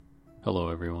Hello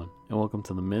everyone, and welcome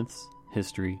to the Myths,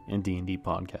 History, and D&D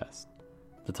podcast.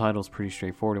 The title's pretty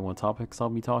straightforward in what topics I'll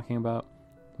be talking about.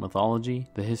 Mythology,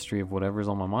 the history of whatever's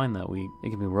on my mind that week.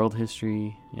 It can be world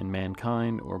history and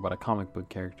mankind, or about a comic book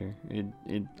character.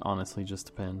 It honestly just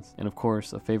depends. And of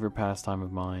course, a favorite pastime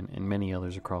of mine and many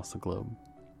others across the globe.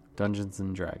 Dungeons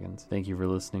 & Dragons. Thank you for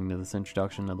listening to this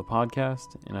introduction of the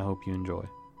podcast, and I hope you enjoy.